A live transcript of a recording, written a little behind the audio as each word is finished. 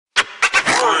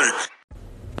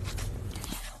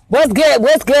What's good?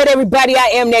 What's good, everybody? I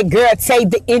am that girl, Tay,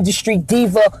 the industry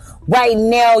diva. Right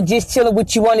now, just chilling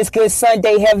with you on this good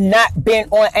Sunday. Have not been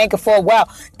on Anchor for a while.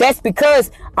 That's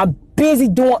because I'm busy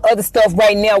doing other stuff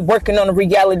right now, working on a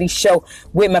reality show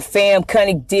with my fam,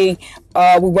 Cunning D.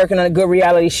 We're working on a good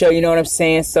reality show, you know what I'm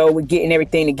saying? So we're getting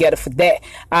everything together for that.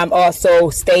 I'm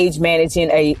also stage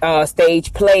managing a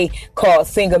stage play called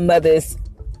Single Mother's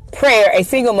Prayer, a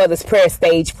Single Mother's Prayer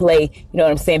stage play. You know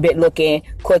what I'm saying? Bit looking.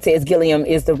 Cortez Gilliam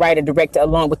is the writer director,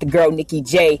 along with the girl Nikki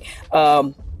J.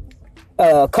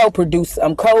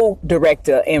 Co-producer,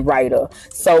 co-director and writer.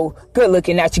 So good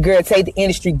looking out, your girl Tay, the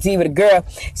industry diva, the girl.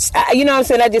 You know what I'm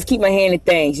saying? I just keep my hand in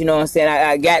things. You know what I'm saying?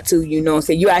 I got to. You know what I'm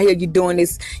saying? You out here, you doing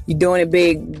this, you doing it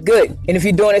big, good. And if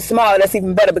you're doing it small, that's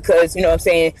even better, because you know what I'm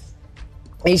saying.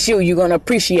 And you're gonna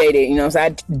appreciate it. You know what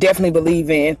I'm saying? I definitely believe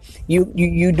in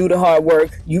you do the hard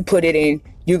work, you put it in,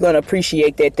 you're gonna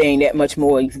appreciate that thing that much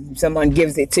more. If someone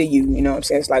gives it to you, you know what I'm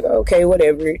saying? It's like, okay,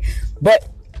 whatever. But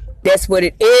that's what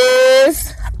it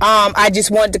is. I just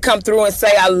wanted to come through and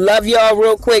say I love y'all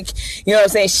real quick. You know what I'm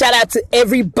saying? Shout out to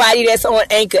everybody that's on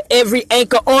Anchor, every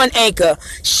anchor on Anchor.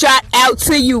 Shout out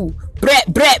to you.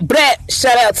 Brat.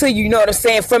 Shout out to you. You know what I'm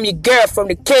saying? From your girl, from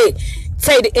the kid,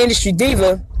 Tay, the industry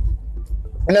diva.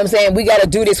 You know what I'm saying? We got to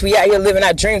do this. We out here living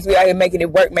our dreams. We out here making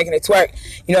it work, making it twerk.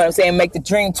 You know what I'm saying? Make the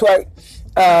dream twerk.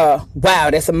 Wow,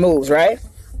 that's some moves, right?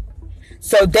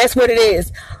 So that's what it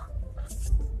is.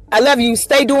 I love you.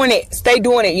 Stay doing it. Stay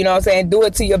doing it. You know what I'm saying? Do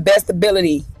it to your best ability.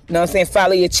 You know what I'm saying?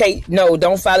 Follow your chase. No,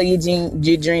 don't follow your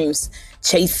dreams.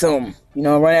 Chase them. You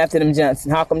know, run after them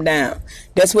Johnson. Hawk them down.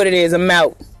 That's what it is. I'm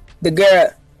out. The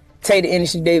girl, Tay, the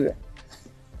industry diva.